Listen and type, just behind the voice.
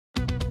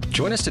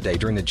Join us today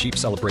during the Jeep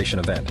Celebration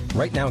event.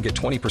 Right now, get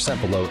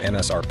 20% below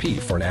MSRP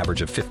for an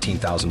average of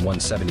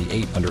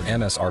 $15,178 under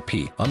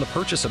MSRP on the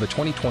purchase of a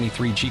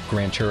 2023 Jeep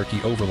Grand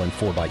Cherokee Overland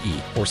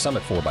 4xE or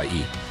Summit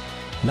 4xE.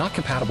 Not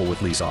compatible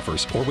with lease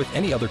offers or with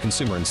any other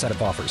consumer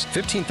incentive offers.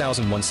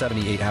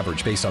 $15,178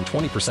 average based on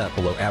 20%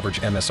 below average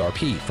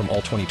MSRP from all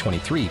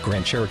 2023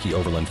 Grand Cherokee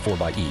Overland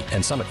 4xE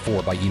and Summit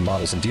 4xE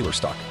models in dealer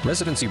stock.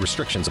 Residency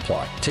restrictions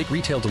apply. Take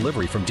retail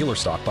delivery from dealer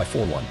stock by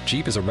 4/1.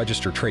 Jeep is a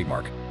registered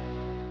trademark.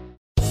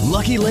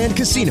 Lucky Land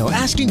Casino,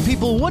 asking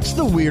people, what's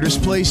the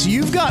weirdest place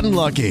you've gotten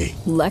lucky?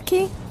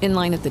 Lucky? In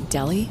line at the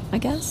deli, I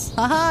guess?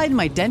 Aha, in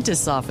my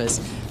dentist's office.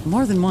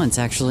 More than once,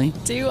 actually.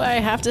 Do I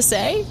have to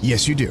say?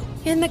 Yes, you do.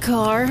 In the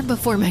car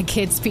before my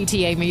kids'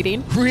 PTA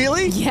meeting.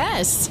 Really?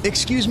 Yes.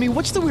 Excuse me,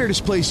 what's the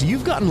weirdest place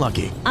you've gotten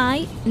lucky?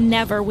 I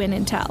never win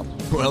and tell.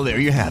 Well, there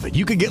you have it.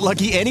 You can get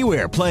lucky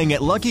anywhere, playing at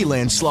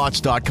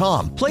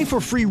LuckyLandSlots.com. Play for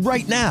free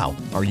right now.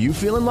 Are you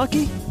feeling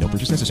lucky? No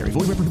purchase necessary.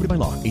 Void where prohibited by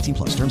law. 18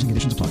 plus. Terms and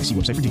conditions apply. See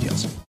website for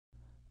details.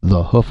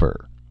 The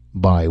Hoofer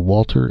by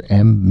Walter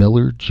M.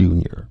 Miller,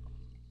 Jr.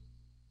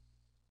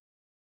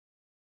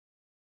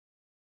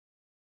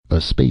 A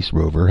space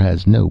rover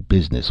has no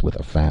business with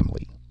a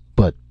family.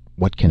 But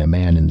what can a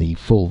man in the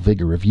full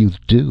vigor of youth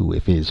do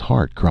if his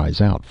heart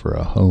cries out for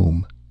a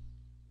home?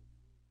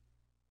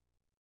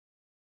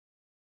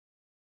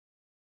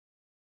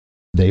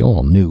 They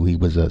all knew he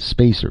was a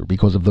spacer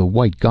because of the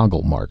white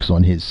goggle marks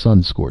on his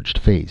sun-scorched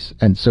face,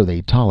 and so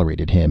they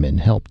tolerated him and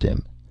helped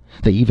him.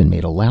 They even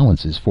made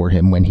allowances for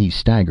him when he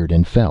staggered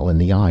and fell in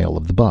the aisle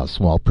of the bus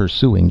while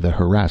pursuing the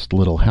harassed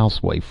little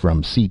housewife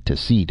from seat to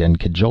seat and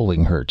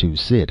cajoling her to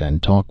sit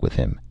and talk with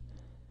him.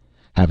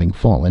 Having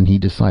fallen, he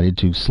decided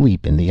to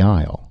sleep in the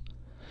aisle.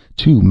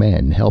 Two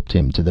men helped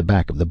him to the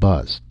back of the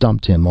bus,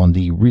 dumped him on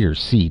the rear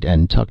seat,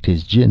 and tucked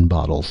his gin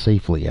bottle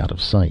safely out of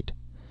sight.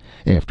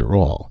 After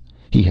all,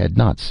 he had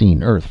not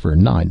seen Earth for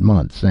 9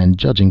 months, and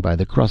judging by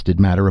the crusted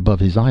matter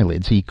above his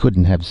eyelids, he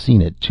couldn't have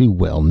seen it too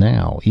well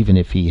now, even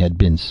if he had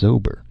been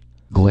sober.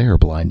 Glare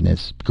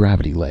blindness,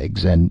 gravity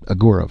legs, and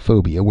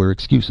agoraphobia were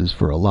excuses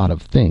for a lot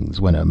of things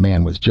when a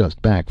man was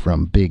just back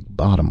from Big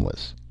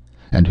Bottomless.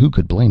 And who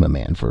could blame a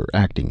man for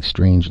acting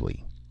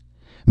strangely?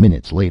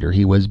 Minutes later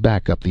he was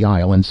back up the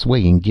aisle and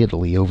swaying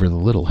giddily over the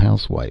little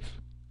housewife.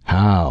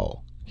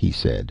 "How?" he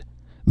said.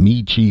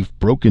 "Me Chief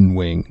Broken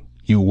Wing.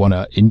 You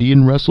wanna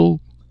Indian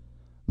wrestle?"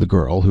 The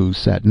girl, who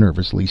sat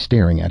nervously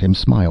staring at him,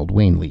 smiled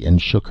wanly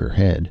and shook her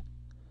head.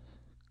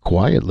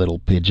 "Quiet little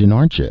pigeon,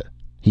 aren't you?"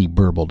 he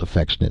burbled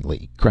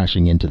affectionately,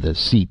 crashing into the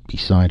seat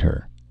beside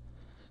her.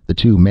 The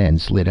two men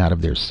slid out of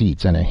their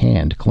seats and a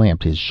hand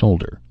clamped his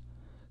shoulder.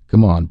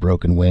 "Come on,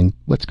 Broken Wing,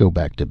 let's go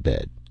back to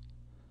bed."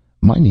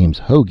 "My name's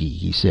Hoagie,"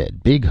 he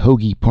said. "Big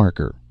Hoagie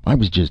Parker. I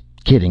was just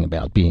kidding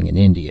about being an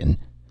Indian."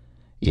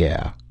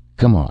 "Yeah,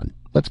 come on,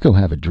 let's go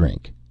have a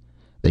drink."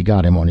 They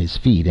got him on his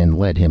feet and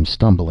led him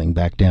stumbling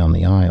back down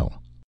the aisle.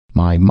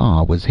 "My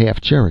ma was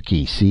half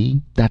Cherokee,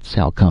 see? That's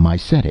how come I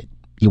said it.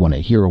 You want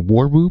to hear a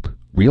war whoop?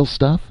 Real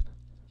stuff?"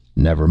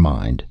 "Never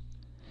mind."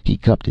 He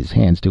cupped his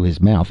hands to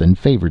his mouth and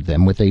favored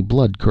them with a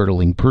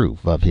blood-curdling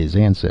proof of his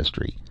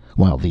ancestry,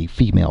 while the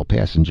female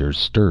passengers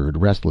stirred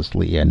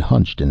restlessly and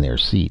hunched in their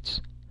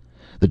seats.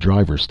 The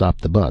driver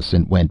stopped the bus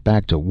and went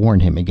back to warn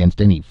him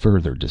against any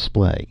further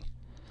display.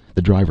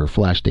 The driver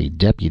flashed a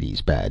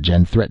deputy's badge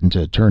and threatened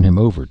to turn him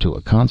over to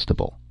a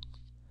constable.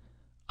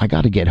 "I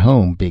gotta get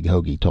home," Big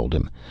Hoagie told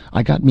him.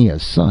 "I got me a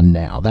son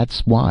now,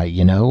 that's why,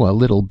 you know, a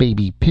little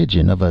baby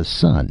pigeon of a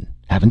son.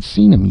 Haven't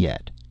seen him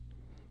yet."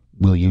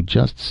 "Will you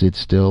just sit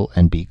still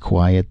and be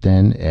quiet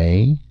then,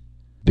 eh?"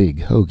 Big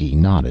Hoagie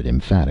nodded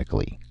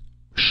emphatically.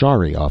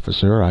 "Sorry,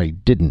 officer, I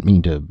didn't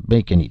mean to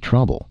make any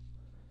trouble."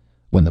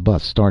 When the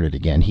bus started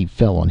again, he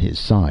fell on his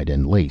side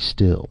and lay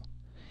still.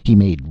 He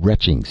made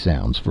retching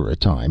sounds for a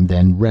time,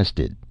 then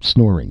rested,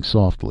 snoring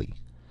softly.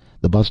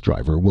 The bus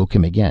driver woke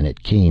him again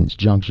at Kane's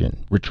Junction,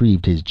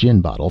 retrieved his gin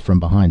bottle from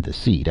behind the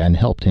seat, and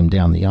helped him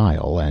down the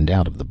aisle and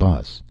out of the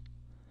bus.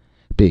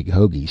 Big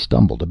Hoagie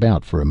stumbled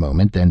about for a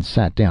moment, then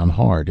sat down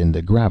hard in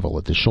the gravel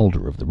at the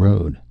shoulder of the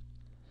road.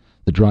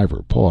 The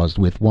driver paused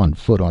with one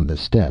foot on the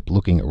step,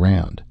 looking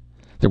around.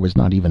 There was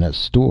not even a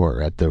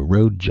store at the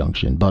road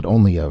junction, but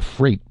only a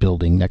freight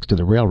building next to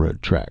the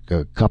railroad track,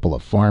 a couple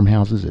of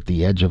farmhouses at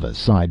the edge of a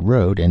side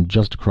road, and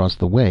just across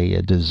the way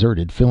a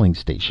deserted filling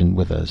station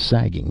with a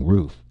sagging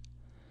roof.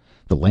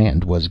 The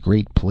land was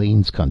Great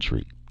Plains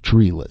country,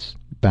 treeless,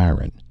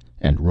 barren,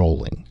 and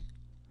rolling.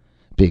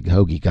 Big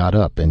Hoagie got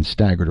up and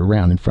staggered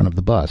around in front of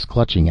the bus,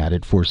 clutching at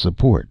it for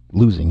support,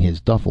 losing his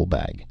duffel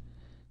bag.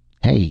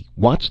 "Hey,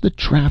 watch the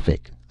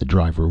traffic," the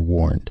driver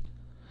warned.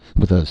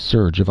 With a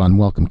surge of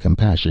unwelcome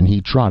compassion, he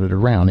trotted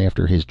around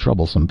after his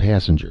troublesome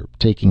passenger,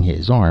 taking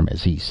his arm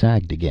as he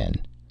sagged again.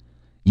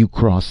 "You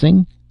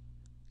crossing?"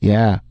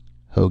 "Yeah,"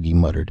 Hoagie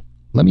muttered.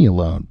 "Let me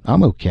alone.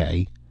 I'm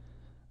okay."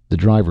 The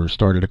driver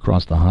started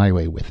across the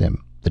highway with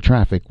him. The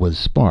traffic was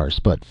sparse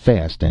but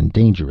fast and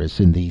dangerous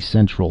in the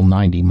central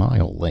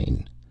 90-mile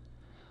lane.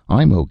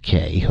 "I'm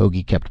okay,"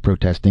 Hoagie kept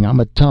protesting.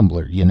 "I'm a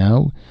tumbler, you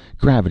know.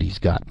 Gravity's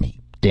got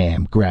me.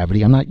 Damn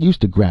gravity. I'm not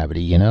used to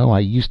gravity, you know. I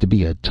used to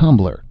be a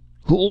tumbler.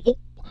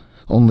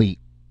 Only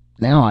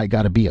now I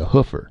gotta be a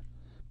hoofer.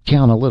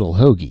 Count a little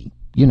hoagie.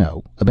 You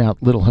know,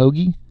 about little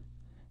hoagie?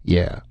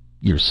 Yeah,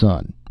 your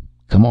son.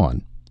 Come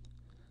on.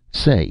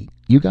 Say,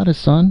 you got a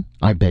son?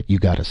 I bet you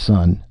got a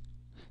son.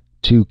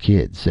 2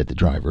 kids, said the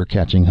driver,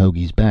 catching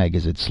Hoagie's bag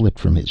as it slipped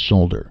from his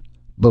shoulder.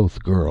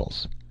 Both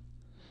girls.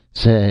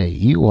 Say,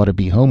 you ought to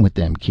be home with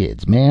them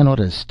kids. Man ought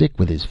to stick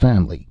with his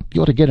family.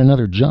 You ought to get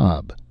another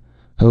job.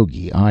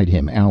 Hoagie eyed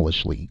him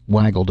owlishly,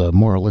 waggled a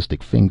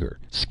moralistic finger,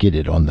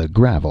 skidded on the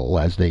gravel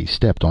as they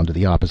stepped onto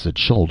the opposite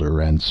shoulder,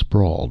 and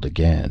sprawled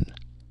again.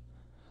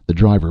 The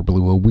driver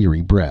blew a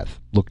weary breath,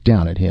 looked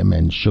down at him,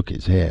 and shook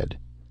his head.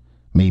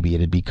 Maybe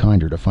it'd be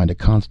kinder to find a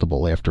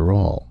constable after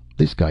all.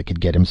 This guy could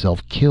get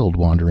himself killed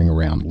wandering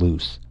around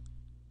loose.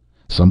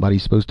 Somebody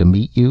supposed to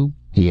meet you?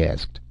 He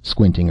asked,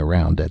 squinting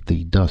around at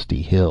the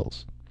dusty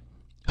hills.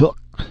 Hook!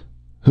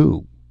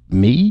 Who?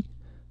 Me?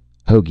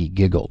 Hoagie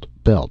giggled,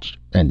 belched,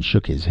 and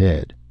shook his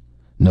head.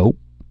 Nope,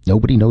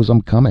 nobody knows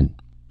I'm coming.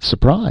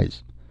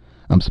 Surprise!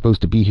 I'm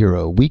supposed to be here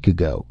a week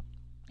ago.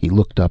 He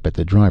looked up at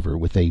the driver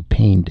with a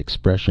pained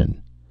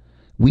expression.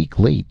 Week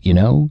late, you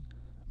know.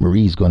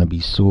 Marie's gonna be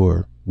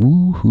sore.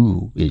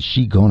 Woo-hoo, is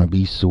she gonna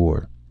be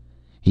sore.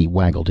 He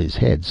waggled his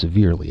head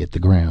severely at the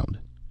ground.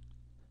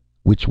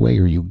 Which way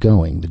are you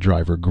going? The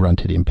driver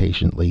grunted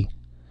impatiently.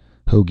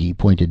 Hoagie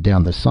pointed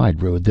down the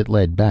side road that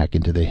led back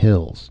into the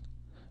hills.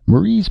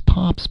 Marie's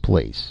pop's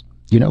place.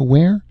 You know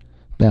where?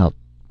 About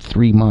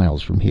 3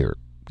 miles from here.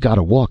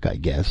 Gotta walk, I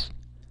guess.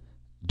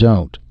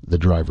 Don't, the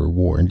driver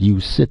warned. You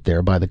sit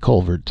there by the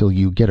culvert till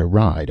you get a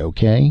ride,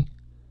 okay?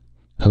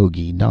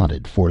 Hoagie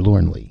nodded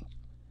forlornly.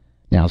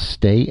 Now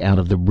stay out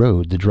of the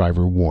road, the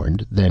driver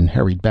warned, then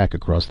hurried back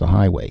across the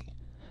highway.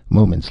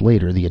 Moments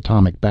later, the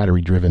atomic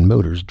battery-driven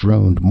motors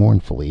droned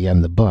mournfully,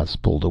 and the bus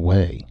pulled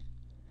away.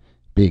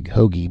 Big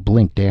Hoagie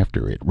blinked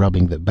after it,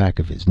 rubbing the back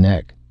of his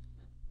neck.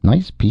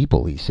 Nice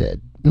people, he said.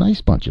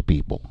 Nice bunch of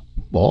people.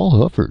 All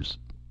hoofers.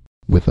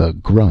 With a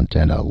grunt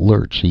and a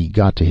lurch, he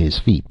got to his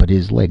feet, but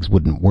his legs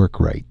wouldn't work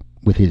right.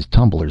 With his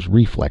tumbler's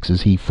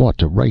reflexes, he fought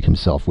to right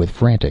himself with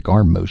frantic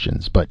arm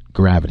motions, but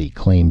gravity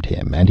claimed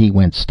him, and he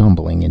went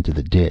stumbling into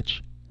the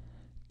ditch.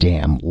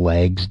 Damn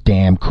legs,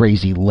 damn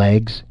crazy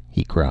legs,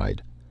 he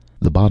cried.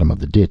 The bottom of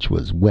the ditch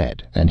was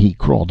wet, and he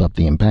crawled up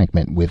the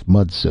embankment with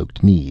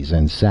mud-soaked knees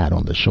and sat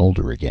on the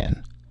shoulder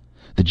again.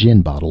 The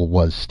gin bottle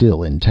was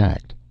still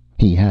intact.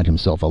 He had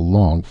himself a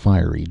long,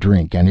 fiery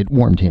drink, and it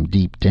warmed him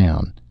deep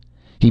down.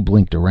 He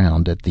blinked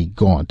around at the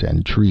gaunt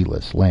and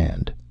treeless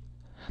land.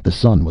 The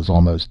sun was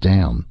almost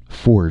down,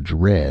 forge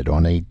red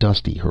on a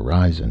dusty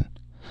horizon.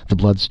 The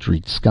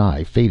blood-streaked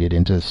sky faded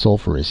into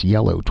sulphurous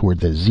yellow toward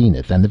the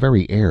zenith, and the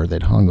very air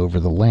that hung over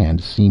the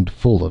land seemed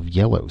full of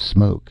yellow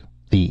smoke,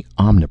 the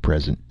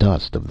omnipresent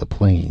dust of the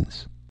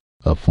plains.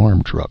 A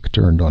farm truck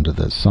turned onto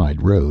the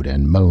side road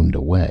and moaned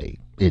away,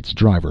 its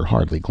driver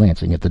hardly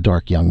glancing at the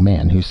dark young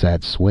man who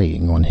sat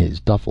swaying on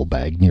his duffel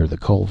bag near the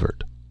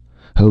culvert.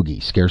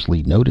 Hoagie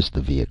scarcely noticed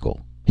the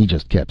vehicle. He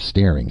just kept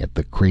staring at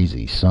the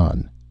crazy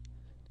sun.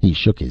 He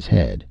shook his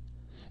head.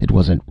 It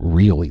wasn't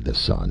really the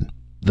sun.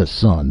 The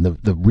sun,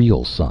 the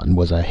real sun,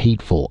 was a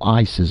hateful,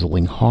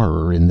 eye-sizzling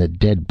horror in the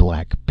dead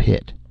black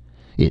pit.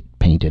 It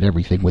painted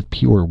everything with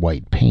pure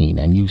white pain,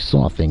 and you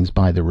saw things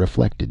by the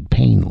reflected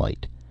pain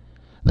light.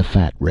 The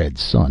fat red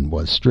sun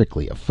was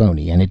strictly a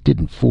phony, and it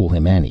didn't fool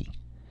him any.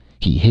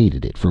 He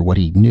hated it for what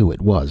he knew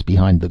it was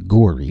behind the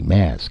gory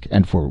mask,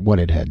 and for what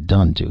it had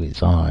done to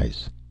his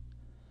eyes.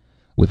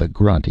 With a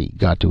grunt, he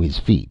got to his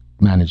feet,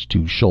 managed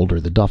to shoulder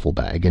the duffel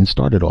bag, and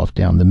started off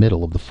down the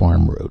middle of the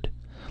farm road,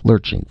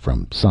 lurching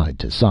from side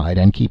to side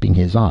and keeping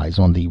his eyes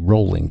on the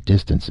rolling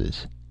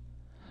distances.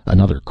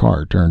 Another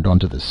car turned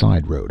onto the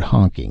side road,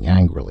 honking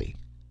angrily.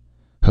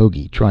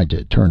 Hoagie tried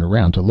to turn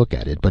around to look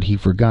at it, but he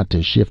forgot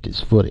to shift his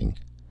footing.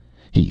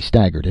 He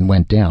staggered and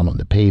went down on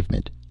the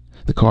pavement.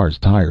 The car's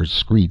tires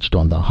screeched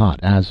on the hot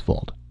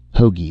asphalt.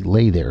 Hoagie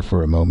lay there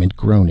for a moment,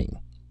 groaning.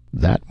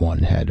 That one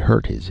had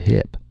hurt his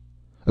hip.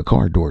 A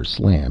car door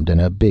slammed, and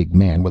a big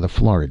man with a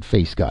florid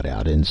face got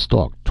out and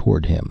stalked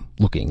toward him,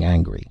 looking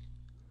angry.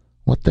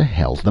 "What the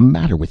hell's the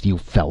matter with you,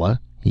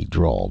 fella?" he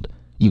drawled.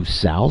 "You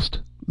soused?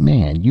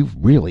 Man, you've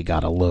really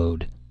got a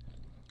load."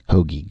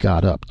 Hoagie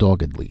got up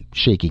doggedly,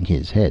 shaking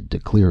his head to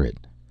clear it.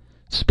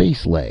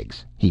 "Space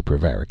legs," he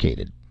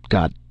prevaricated.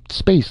 "Got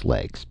space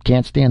legs.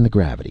 Can't stand the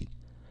gravity."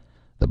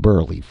 The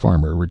burly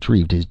farmer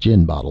retrieved his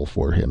gin bottle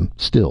for him,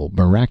 still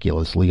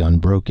miraculously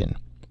unbroken.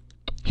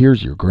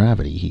 "Here's your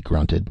gravity," he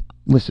grunted.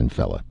 "Listen,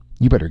 fella,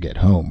 you better get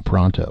home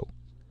pronto."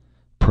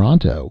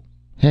 "Pronto?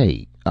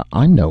 Hey,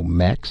 I'm no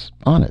Mex.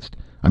 Honest,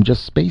 I'm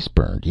just space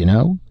burned, you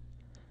know?"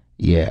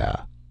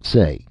 "Yeah.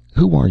 Say,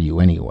 who are you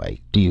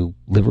anyway? Do you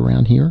live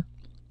around here?"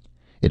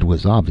 It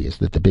was obvious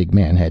that the big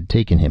man had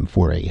taken him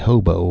for a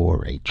hobo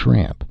or a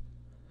tramp.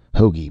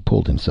 Hoagie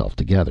pulled himself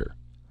together.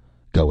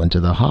 "Going to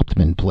the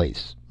Hauptmann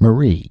place.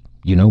 Marie.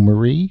 You know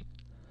Marie?"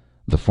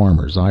 The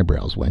farmer's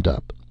eyebrows went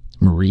up.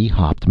 Marie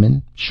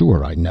Hauptman?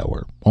 Sure, I know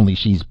her. Only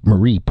she's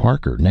Marie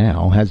Parker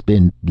now. Has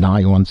been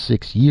nigh on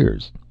 6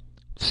 years.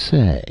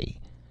 Say.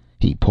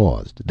 He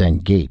paused, then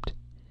gaped.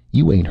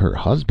 You ain't her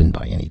husband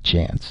by any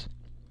chance?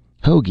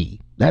 Hoagie.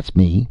 That's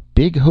me.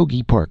 Big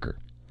Hoagie Parker.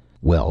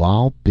 Well,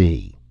 I'll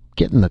be.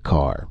 Get in the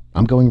car.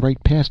 I'm going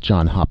right past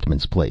John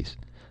Hauptman's place.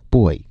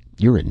 Boy,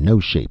 you're in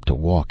no shape to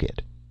walk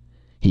it.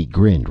 He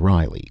grinned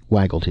wryly,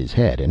 waggled his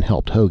head, and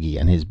helped Hoagie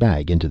and his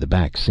bag into the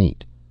back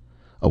seat.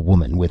 A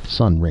woman with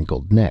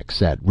sun-wrinkled neck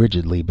sat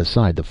rigidly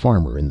beside the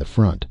farmer in the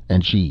front,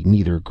 and she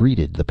neither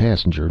greeted the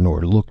passenger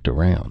nor looked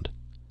around.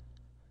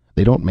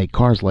 They don't make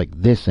cars like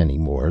this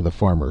anymore, the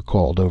farmer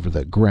called over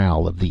the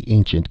growl of the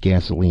ancient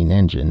gasoline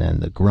engine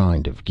and the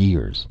grind of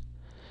gears.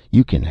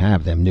 You can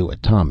have them new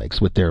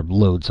atomics with their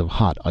loads of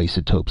hot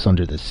isotopes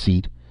under the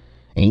seat.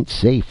 Ain't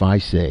safe, I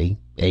say.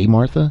 Eh,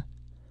 Martha?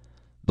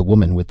 The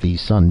woman with the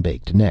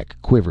sun-baked neck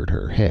quivered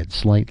her head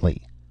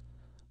slightly.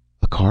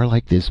 A car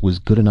like this was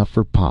good enough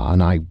for Pa,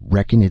 and I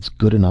reckon it's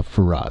good enough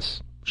for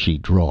us, she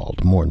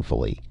drawled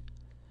mournfully.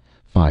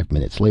 5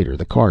 minutes later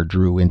the car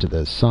drew into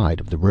the side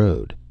of the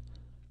road.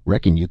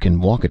 Reckon you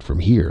can walk it from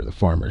here, the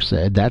farmer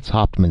said. That's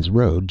Hauptman's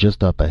road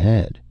just up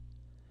ahead.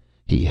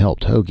 He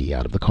helped Hoagie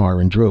out of the car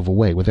and drove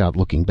away without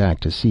looking back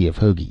to see if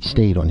Hoagie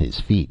stayed on his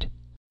feet.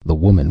 The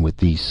woman with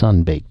the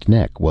sun-baked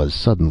neck was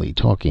suddenly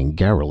talking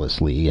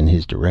garrulously in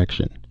his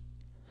direction.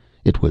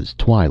 It was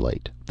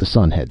twilight, the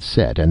sun had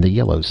set, and the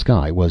yellow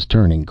sky was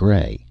turning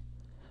gray.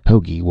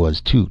 Hoagie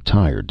was too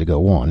tired to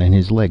go on, and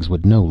his legs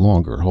would no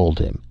longer hold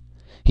him.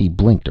 He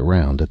blinked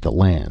around at the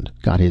land,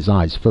 got his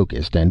eyes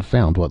focused, and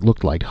found what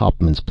looked like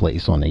Hauptman's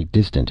place on a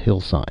distant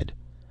hillside.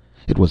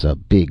 It was a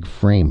big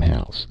frame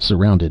house,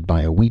 surrounded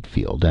by a wheat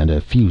field and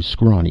a few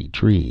scrawny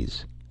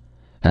trees.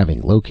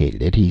 Having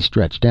located it, he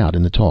stretched out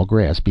in the tall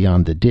grass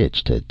beyond the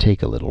ditch to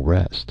take a little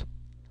rest.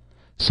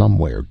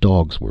 Somewhere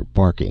dogs were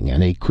barking,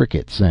 and a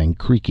cricket sang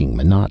creaking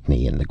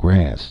monotony in the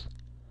grass.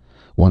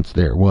 Once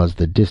there was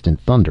the distant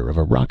thunder of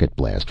a rocket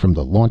blast from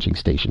the launching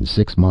station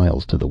 6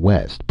 miles to the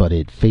west, but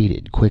it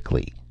faded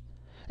quickly.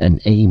 An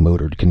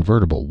A-motored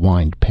convertible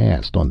whined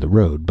past on the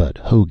road, but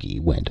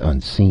Hoagie went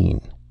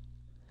unseen.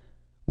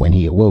 When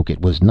he awoke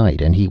it was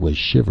night, and he was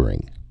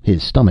shivering.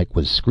 His stomach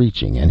was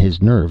screeching, and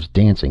his nerves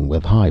dancing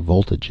with high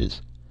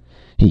voltages.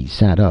 He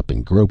sat up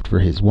and groped for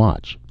his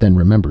watch, then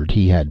remembered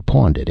he had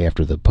pawned it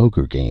after the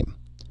poker game.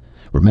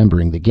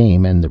 Remembering the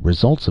game and the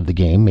results of the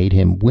game made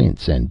him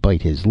wince and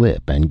bite his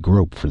lip and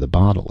grope for the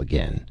bottle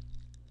again.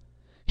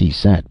 He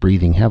sat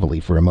breathing heavily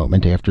for a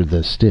moment after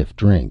the stiff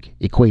drink.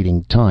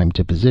 Equating time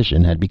to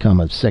position had become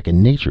a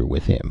second nature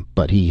with him,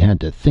 but he had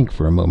to think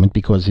for a moment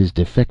because his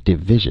defective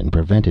vision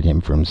prevented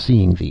him from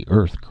seeing the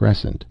Earth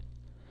crescent.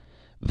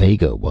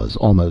 Vega was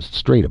almost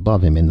straight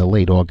above him in the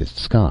late August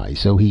sky,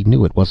 so he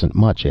knew it wasn't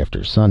much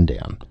after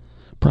sundown,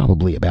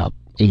 probably about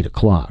 8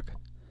 o'clock.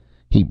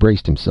 He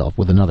braced himself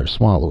with another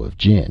swallow of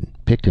gin,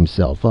 picked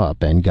himself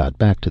up, and got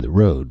back to the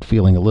road,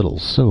 feeling a little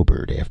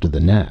sobered after the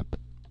nap.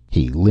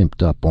 He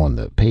limped up on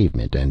the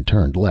pavement and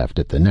turned left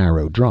at the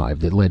narrow drive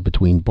that led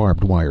between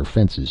barbed wire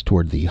fences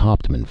toward the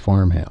Hauptman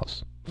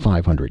farmhouse,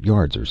 500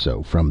 yards or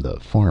so from the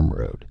farm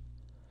road.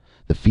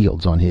 The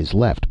fields on his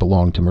left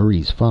belonged to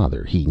Marie's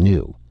father, he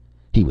knew.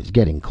 He was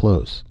getting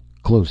close,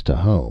 close to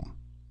home,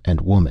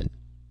 and woman,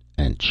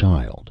 and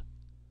child.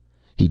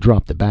 He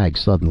dropped the bag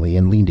suddenly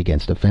and leaned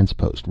against a fence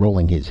post,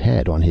 rolling his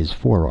head on his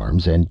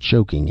forearms and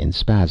choking in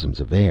spasms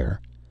of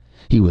air.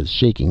 He was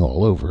shaking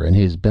all over, and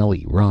his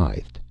belly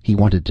writhed. He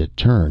wanted to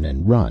turn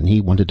and run. He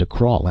wanted to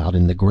crawl out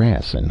in the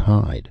grass and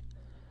hide.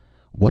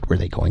 What were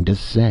they going to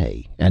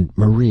say? And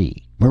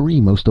Marie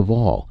most of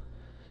all.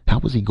 How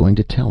was he going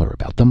to tell her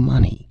about the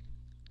money?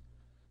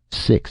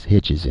 6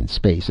 hitches in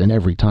space, and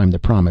every time the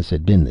promise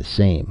had been the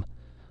same.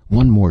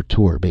 One more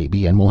tour,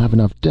 baby, and we'll have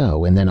enough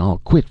dough, and then I'll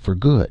quit for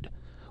good.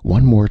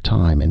 One more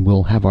time, and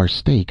we'll have our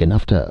stake,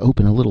 enough to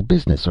open a little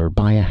business or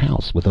buy a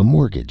house with a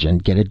mortgage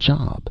and get a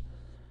job.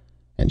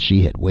 And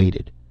she had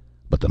waited,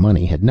 but the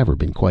money had never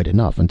been quite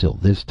enough until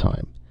this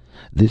time.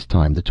 This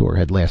time the tour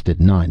had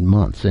lasted 9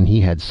 months, and he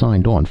had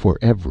signed on for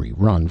every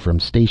run from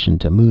station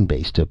to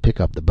moonbase to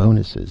pick up the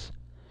bonuses.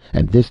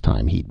 And this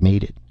time he'd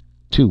made it.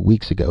 2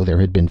 weeks ago there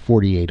had been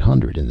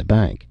 4,800 in the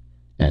bank,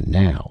 and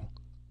now...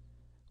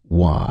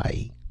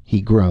 Why?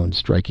 He groaned,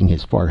 striking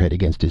his forehead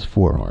against his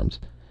forearms.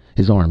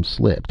 His arm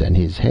slipped, and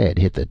his head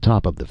hit the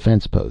top of the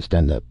fence post,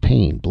 and the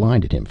pain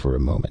blinded him for a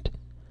moment.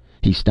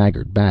 He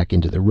staggered back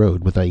into the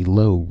road with a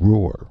low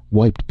roar,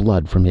 wiped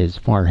blood from his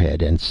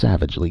forehead, and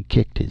savagely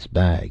kicked his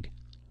bag.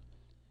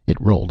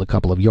 It rolled a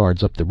couple of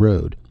yards up the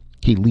road.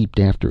 He leaped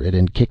after it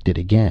and kicked it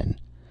again.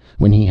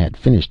 When he had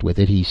finished with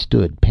it, he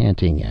stood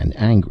panting and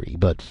angry,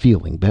 but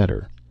feeling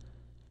better.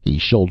 He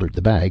shouldered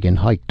the bag and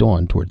hiked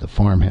on toward the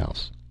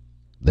farmhouse.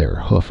 They're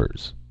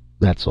Hoofers,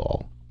 that's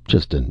all.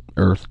 Just an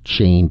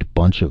earth-chained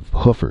bunch of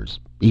Hoofers,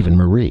 even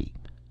Marie.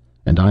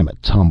 And I'm a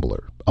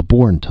tumbler, a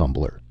born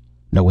tumbler.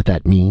 Know what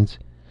that means?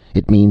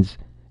 It means...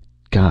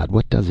 God,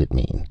 what does it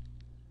mean?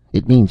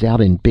 It means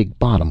out in Big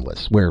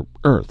Bottomless, where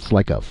Earth's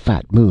like a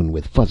fat moon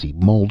with fuzzy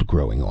mold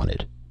growing on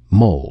it.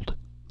 Mold.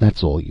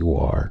 That's all you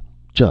are.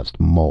 Just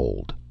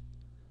mold."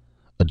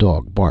 A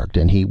dog barked,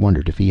 and he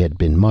wondered if he had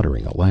been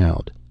muttering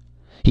aloud.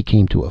 He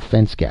came to a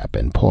fence gap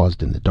and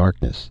paused in the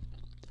darkness.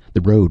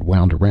 The road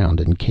wound around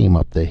and came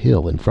up the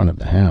hill in front of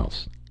the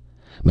house.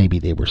 Maybe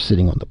they were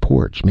sitting on the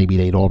porch. Maybe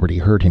they'd already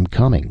heard him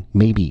coming.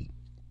 Maybe...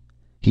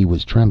 He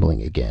was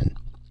trembling again.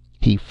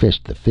 He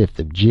fished the fifth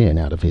of gin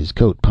out of his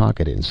coat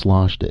pocket and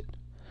sloshed it.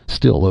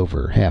 Still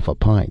over half a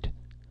pint.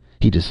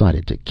 He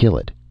decided to kill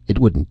it. It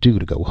wouldn't do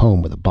to go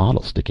home with a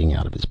bottle sticking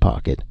out of his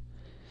pocket.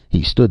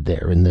 He stood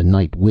there in the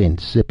night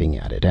wind, sipping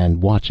at it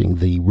and watching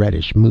the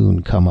reddish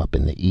moon come up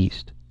in the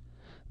east.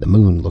 The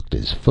moon looked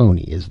as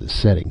phony as the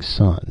setting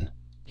sun.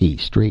 He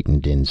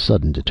straightened in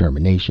sudden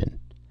determination.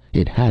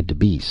 It had to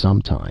be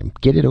sometime.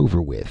 Get it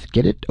over with.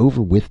 Get it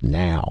over with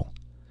now.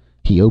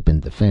 He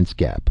opened the fence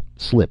gap,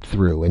 slipped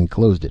through, and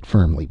closed it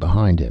firmly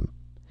behind him.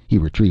 He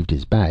retrieved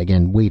his bag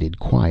and waded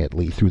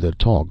quietly through the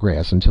tall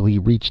grass until he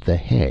reached the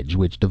hedge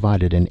which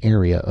divided an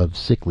area of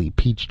sickly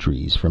peach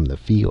trees from the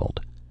field.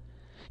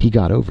 He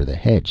got over the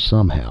hedge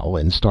somehow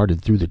and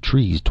started through the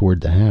trees toward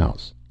the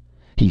house.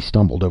 He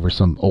stumbled over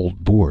some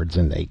old boards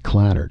and they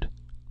clattered.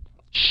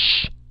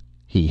 "Shh!"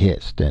 he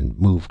hissed and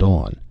moved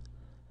on.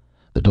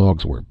 The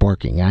dogs were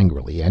barking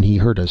angrily and he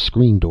heard a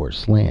screen door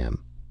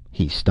slam.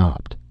 He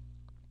stopped.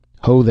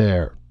 "Ho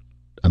there!"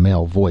 a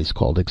male voice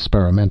called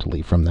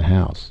experimentally from the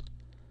house.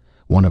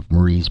 One of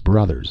Marie's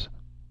brothers.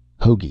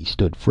 Hoagie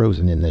stood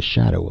frozen in the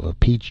shadow of a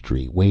peach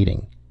tree,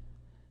 waiting.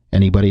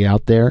 "Anybody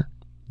out there?"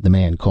 the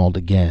man called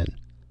again.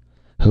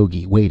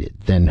 Hoagie waited,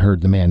 then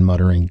heard the man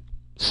muttering,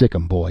 "Sick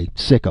 'em, boy,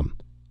 sick 'em."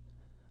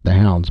 The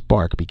hound's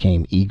bark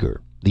became eager.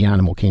 The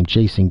animal came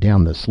chasing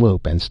down the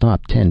slope and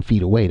stopped 10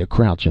 feet away to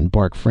crouch and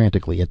bark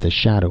frantically at the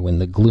shadow in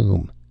the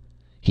gloom.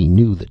 He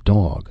knew the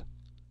dog.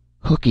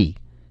 "Hooky!"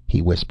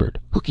 he whispered.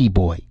 "Hooky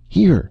boy,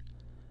 here!"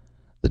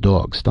 The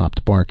dog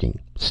stopped barking,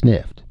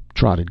 sniffed,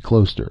 trotted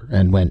closer,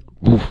 and went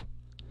woof.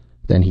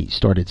 Then he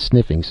started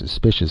sniffing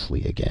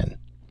suspiciously again.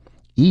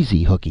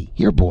 "Easy, Hooky.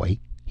 Here, boy,"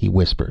 he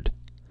whispered.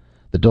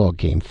 The dog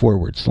came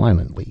forward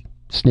silently,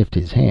 sniffed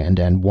his hand,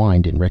 and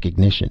whined in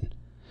recognition.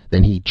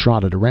 Then he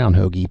trotted around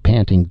Hoagie,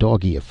 panting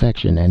doggy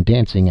affection and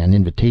dancing an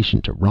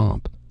invitation to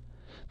romp.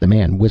 The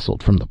man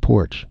whistled from the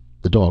porch.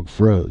 The dog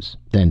froze,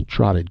 then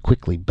trotted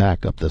quickly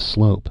back up the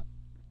slope.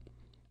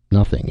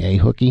 "Nothing, eh,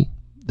 Hooky?"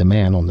 the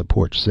man on the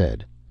porch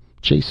said.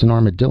 "Chasing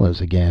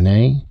armadillos again,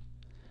 eh?"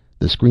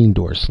 The screen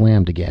door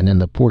slammed again and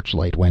the porch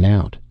light went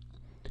out.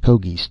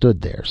 Hoagie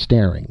stood there,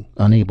 staring,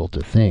 unable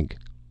to think.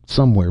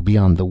 Somewhere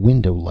beyond the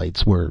window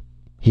lights were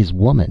his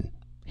woman,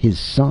 his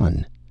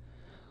son.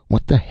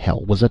 What the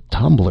hell was a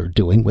tumbler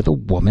doing with a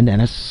woman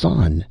and a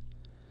son?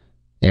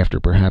 After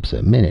perhaps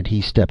a minute, he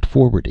stepped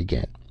forward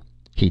again.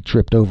 He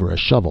tripped over a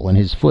shovel and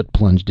his foot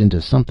plunged into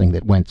something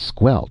that went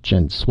squelch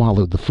and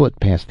swallowed the foot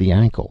past the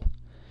ankle.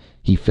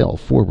 He fell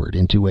forward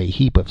into a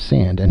heap of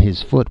sand and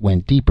his foot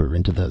went deeper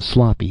into the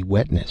sloppy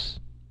wetness.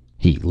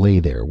 He lay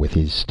there with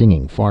his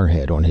stinging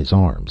forehead on his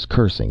arms,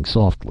 cursing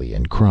softly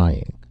and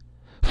crying.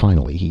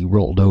 Finally he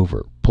rolled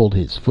over, pulled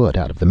his foot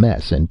out of the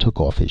mess, and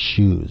took off his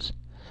shoes.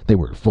 They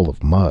were full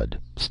of mud,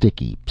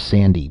 sticky,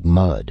 sandy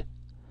mud.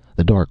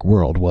 The dark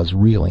world was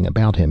reeling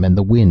about him and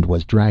the wind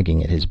was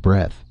dragging at his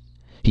breath.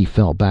 He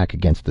fell back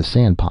against the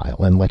sand pile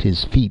and let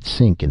his feet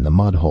sink in the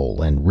mud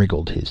hole and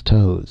wriggled his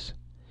toes.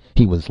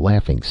 He was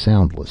laughing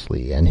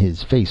soundlessly and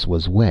his face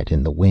was wet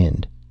in the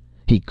wind.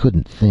 He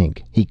couldn't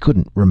think. He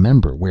couldn't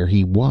remember where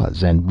he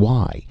was and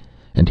why,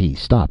 and he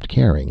stopped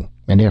caring,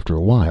 and after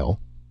a while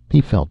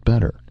he felt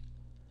better.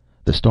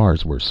 The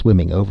stars were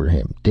swimming over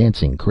him,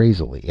 dancing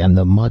crazily, and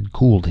the mud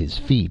cooled his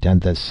feet, and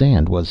the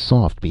sand was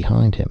soft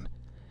behind him.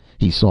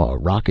 He saw a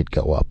rocket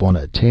go up on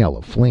a tail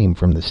of flame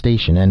from the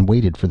station and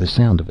waited for the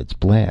sound of its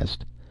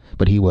blast,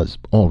 but he was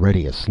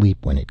already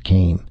asleep when it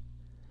came.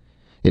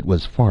 It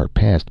was far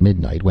past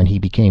midnight when he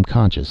became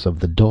conscious of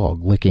the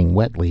dog licking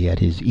wetly at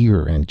his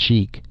ear and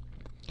cheek.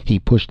 He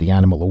pushed the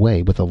animal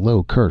away with a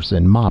low curse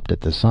and mopped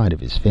at the side of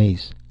his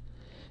face.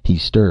 He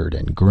stirred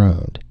and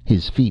groaned.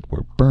 His feet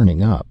were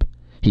burning up.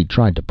 He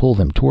tried to pull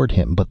them toward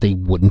him, but they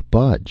wouldn't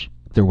budge.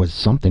 There was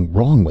something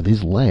wrong with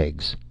his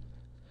legs.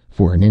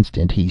 For an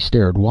instant he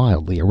stared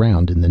wildly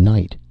around in the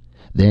night.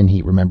 Then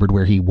he remembered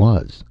where he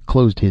was,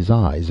 closed his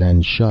eyes,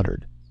 and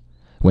shuddered.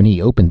 When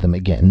he opened them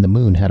again, the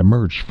moon had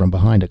emerged from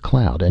behind a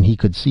cloud, and he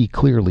could see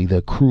clearly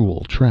the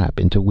cruel trap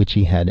into which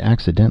he had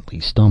accidentally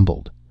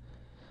stumbled.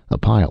 A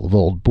pile of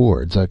old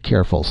boards, a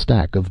careful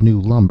stack of new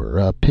lumber,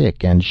 a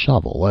pick and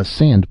shovel, a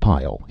sand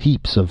pile,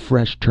 heaps of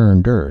fresh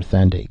turned earth,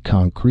 and a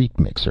concrete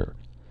mixer.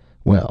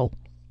 Well,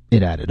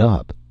 it added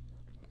up.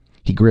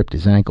 He gripped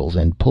his ankles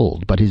and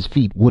pulled, but his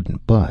feet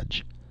wouldn't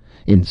budge.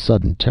 In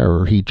sudden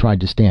terror he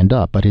tried to stand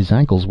up, but his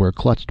ankles were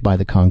clutched by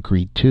the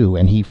concrete too,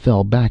 and he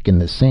fell back in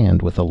the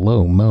sand with a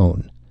low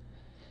moan.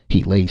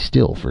 He lay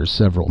still for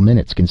several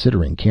minutes,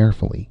 considering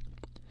carefully.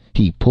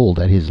 He pulled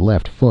at his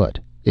left foot.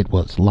 It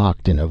was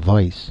locked in a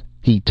vise.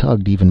 He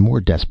tugged even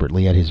more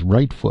desperately at his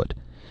right foot.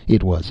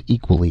 It was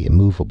equally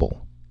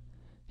immovable.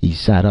 He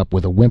sat up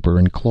with a whimper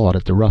and clawed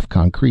at the rough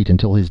concrete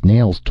until his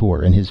nails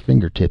tore and his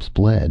fingertips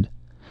bled.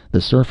 The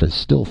surface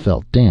still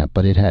felt damp,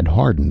 but it had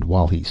hardened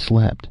while he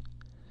slept.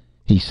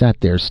 He sat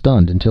there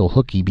stunned until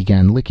Hooky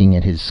began licking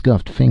at his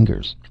scuffed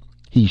fingers.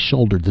 He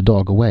shouldered the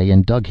dog away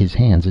and dug his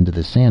hands into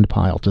the sand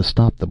pile to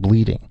stop the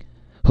bleeding.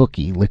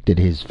 Hooky licked at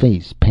his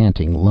face,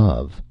 panting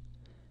love.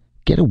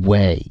 "Get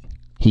away,"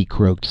 he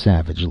croaked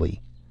savagely.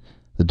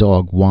 The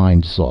dog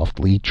whined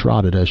softly,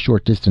 trotted a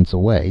short distance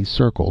away,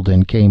 circled,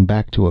 and came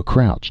back to a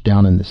crouch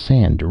down in the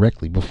sand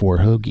directly before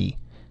Hoagie,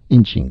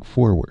 inching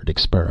forward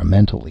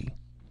experimentally.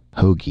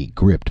 Hoagie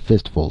gripped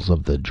fistfuls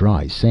of the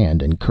dry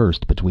sand and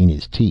cursed between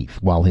his teeth,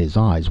 while his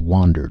eyes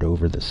wandered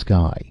over the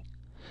sky.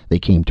 They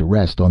came to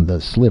rest on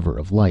the sliver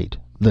of light,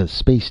 the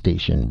space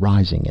station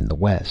rising in the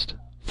west,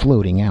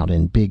 floating out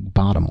in Big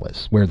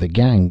Bottomless, where the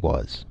gang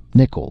was,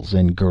 Nichols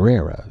and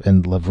Guerrera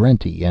and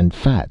Lavrenti and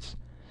Fats.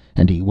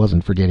 And he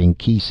wasn't forgetting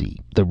Kesey,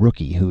 the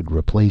rookie who'd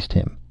replaced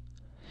him.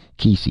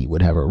 Kesey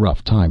would have a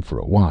rough time for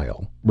a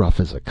while, rough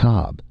as a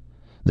cob.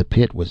 The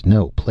pit was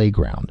no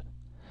playground.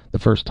 The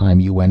first time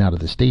you went out of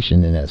the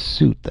station in a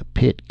suit, the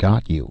pit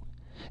got you.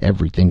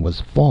 Everything was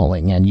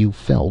falling, and you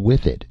fell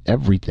with it.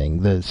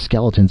 Everything. The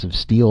skeletons of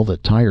steel, the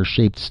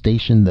tire-shaped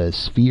station, the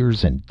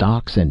spheres and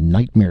docks and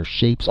nightmare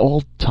shapes,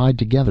 all tied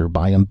together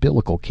by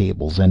umbilical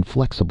cables and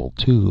flexible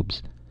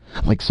tubes.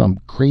 Like some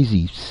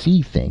crazy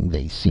sea thing,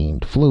 they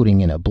seemed,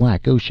 floating in a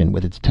black ocean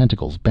with its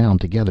tentacles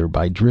bound together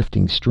by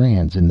drifting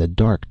strands in the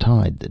dark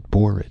tide that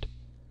bore it.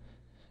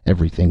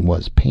 Everything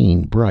was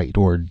pain bright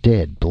or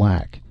dead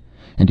black,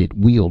 and it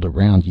wheeled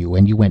around you,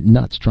 and you went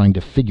nuts trying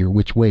to figure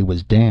which way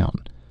was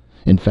down.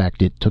 In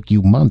fact, it took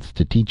you months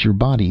to teach your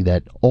body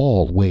that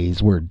all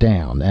ways were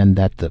down, and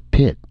that the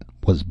pit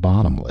was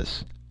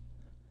bottomless.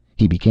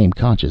 He became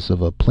conscious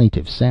of a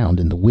plaintive sound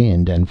in the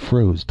wind and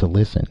froze to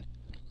listen.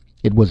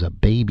 It was a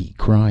baby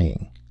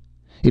crying.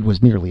 It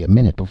was nearly a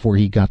minute before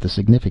he got the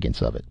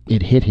significance of it.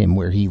 It hit him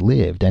where he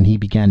lived, and he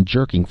began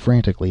jerking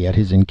frantically at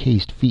his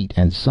encased feet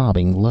and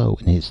sobbing low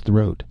in his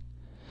throat.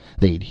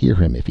 They'd hear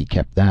him if he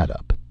kept that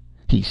up.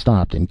 He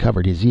stopped and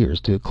covered his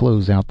ears to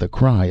close out the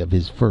cry of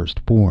his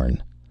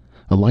firstborn.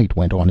 A light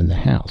went on in the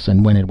house,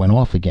 and when it went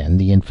off again,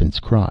 the infant's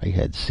cry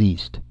had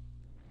ceased.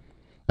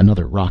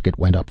 Another rocket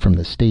went up from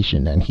the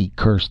station, and he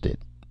cursed it.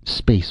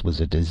 Space was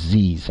a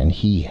disease, and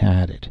he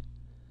had it.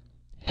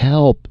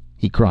 "Help!"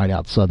 he cried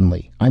out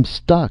suddenly. "I'm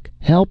stuck!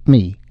 Help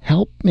me!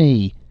 Help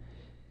me!"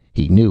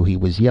 He knew he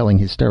was yelling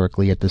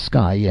hysterically at the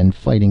sky and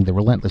fighting the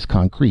relentless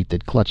concrete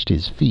that clutched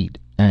his feet,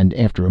 and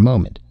after a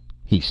moment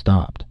he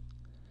stopped.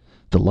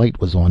 The light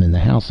was on in the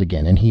house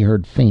again, and he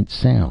heard faint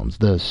sounds.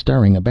 The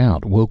stirring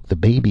about woke the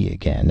baby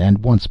again,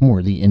 and once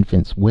more the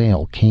infant's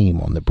wail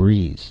came on the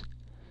breeze.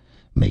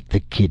 "Make the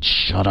kid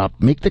shut up!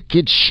 Make the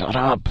kid shut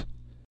up!"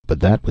 But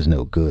that was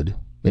no good.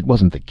 It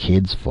wasn't the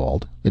kid's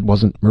fault. It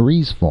wasn't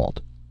Marie's fault.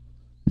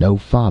 No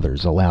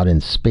fathers allowed in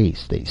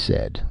space, they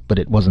said, but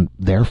it wasn't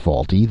their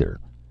fault either.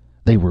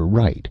 They were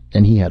right,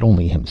 and he had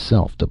only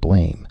himself to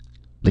blame.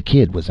 The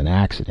kid was an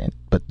accident,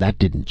 but that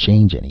didn't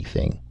change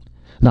anything.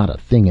 Not a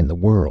thing in the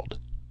world.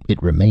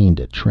 It remained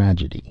a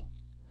tragedy.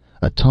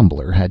 A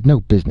tumbler had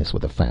no business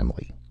with a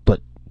family.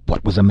 But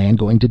what was a man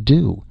going to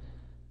do?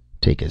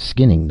 Take a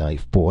skinning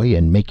knife, boy,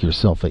 and make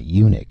yourself a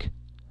eunuch.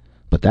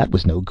 But that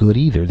was no good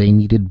either. They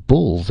needed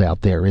bulls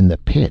out there in the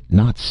pit,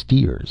 not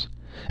steers.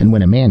 And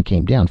when a man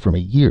came down from a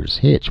year's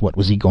hitch, what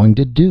was he going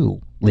to do?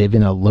 Live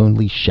in a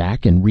lonely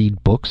shack and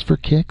read books for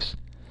kicks?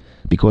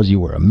 Because you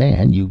were a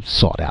man, you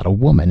sought out a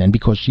woman, and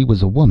because she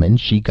was a woman,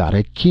 she got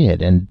a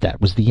kid, and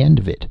that was the end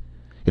of it.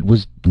 It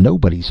was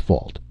nobody's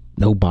fault.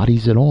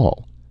 Nobody's at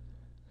all.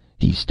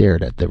 He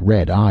stared at the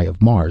red eye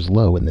of Mars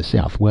low in the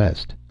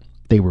southwest.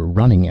 They were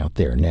running out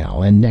there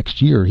now, and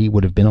next year he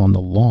would have been on the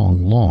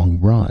long,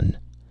 long run.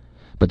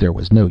 But there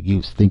was no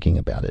use thinking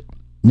about it.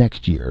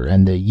 Next year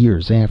and the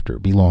years after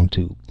belonged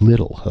to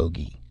little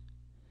Hoagie.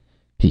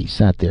 He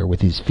sat there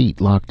with his feet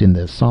locked in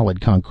the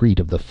solid concrete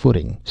of the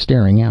footing,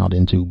 staring out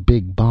into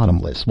Big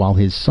Bottomless, while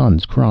his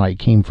son's cry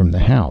came from the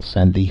house,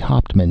 and the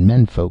Hauptmann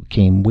menfolk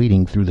came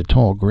wading through the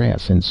tall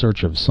grass in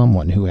search of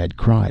someone who had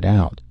cried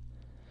out.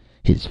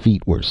 His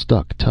feet were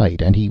stuck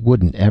tight, and he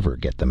wouldn't ever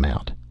get them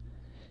out.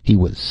 He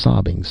was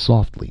sobbing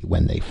softly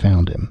when they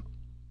found him.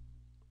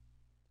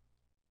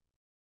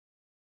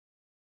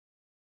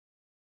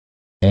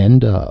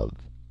 End of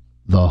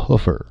The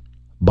Hoofer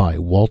by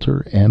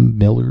Walter M.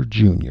 Miller,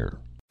 Jr.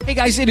 Hey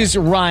guys, it is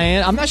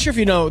Ryan. I'm not sure if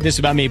you know this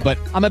about me, but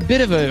I'm a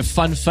bit of a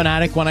fun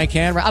fanatic when I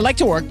can. I like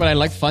to work, but I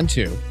like fun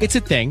too. It's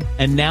a thing.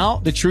 And now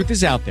the truth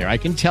is out there. I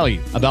can tell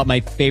you about my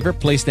favorite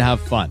place to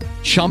have fun.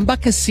 Chumba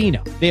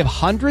Casino. They have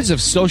hundreds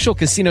of social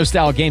casino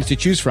style games to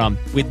choose from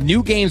with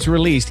new games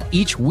released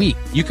each week.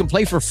 You can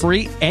play for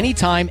free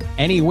anytime,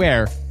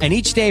 anywhere. And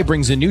each day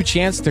brings a new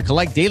chance to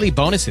collect daily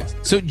bonuses.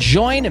 So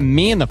join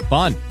me in the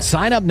fun.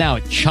 Sign up now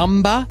at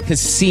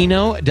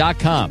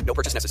ChumbaCasino.com. No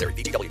purchase necessary.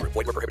 VGW. Void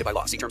where prohibited by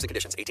law. See terms and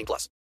conditions.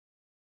 18+.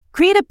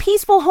 Create a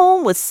peaceful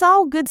home with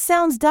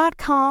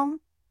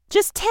SolGoodSounds.com.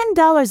 Just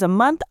 $10 a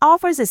month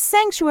offers a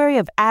sanctuary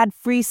of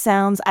ad-free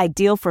sounds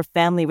ideal for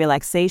family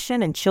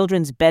relaxation and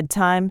children's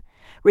bedtime.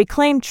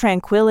 Reclaim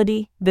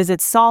tranquility.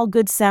 Visit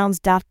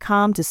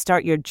solgoodsounds.com to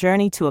start your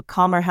journey to a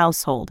calmer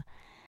household.